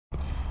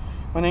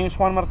My name is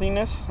Juan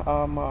Martinez.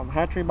 I'm a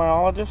hatchery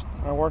biologist.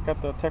 I work at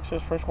the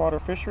Texas Freshwater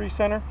Fisheries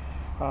Center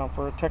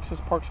for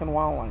Texas Parks and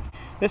Wildlife.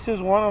 This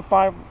is one of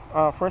 5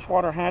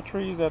 freshwater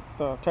hatcheries that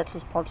the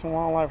Texas Parks and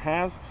Wildlife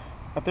has.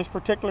 At this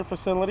particular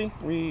facility,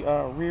 we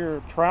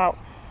rear trout,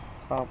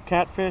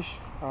 catfish,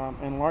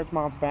 and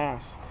largemouth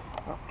bass.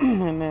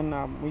 And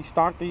then we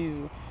stock these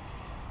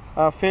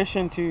fish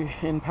into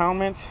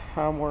impoundments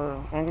where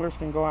anglers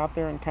can go out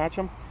there and catch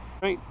them.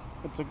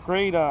 It's a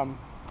great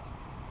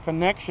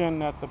connection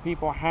that the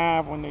people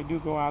have when they do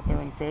go out there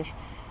and fish,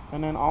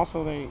 and then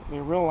also they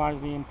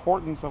realize the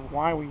importance of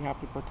why we have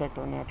to protect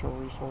our natural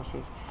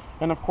resources.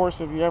 And of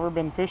course, if you've ever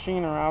been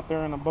fishing or out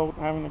there in a boat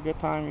having a good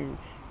time,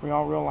 we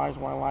all realize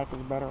why life is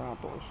better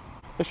outdoors.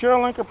 The Share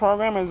Linker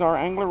program is our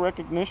angler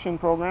recognition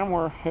program,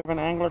 where if an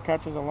angler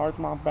catches a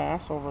largemouth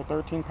bass over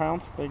 13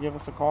 pounds, they give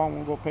us a call and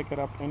we'll go pick it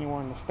up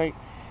anywhere in the state.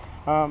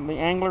 The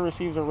angler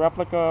receives a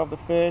replica of the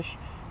fish,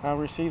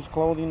 receives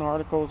clothing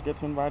articles,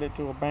 gets invited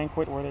to a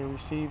banquet where they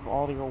receive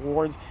all the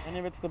awards. And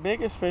if it's the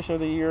biggest fish of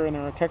the year and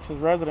they're a Texas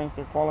resident,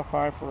 they're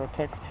qualified for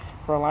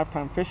a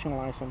lifetime fishing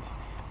license.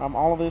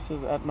 All of this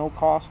is at no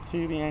cost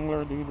to the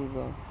angler due to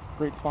the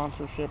great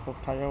sponsorship of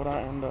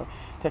Toyota and the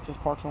Texas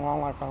Parks and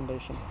Wildlife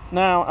Foundation.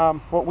 Now,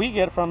 what we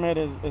get from it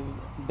is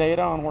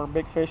data on where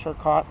big fish are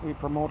caught. We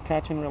promote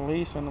catch and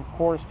release, and of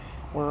course,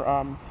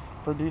 we're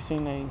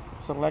producing a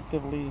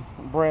selectively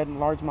bred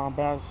largemouth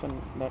bass,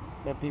 and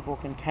that people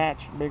can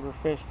catch bigger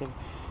fish, because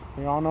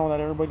we all know that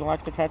everybody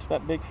likes to catch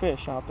that big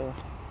fish out there.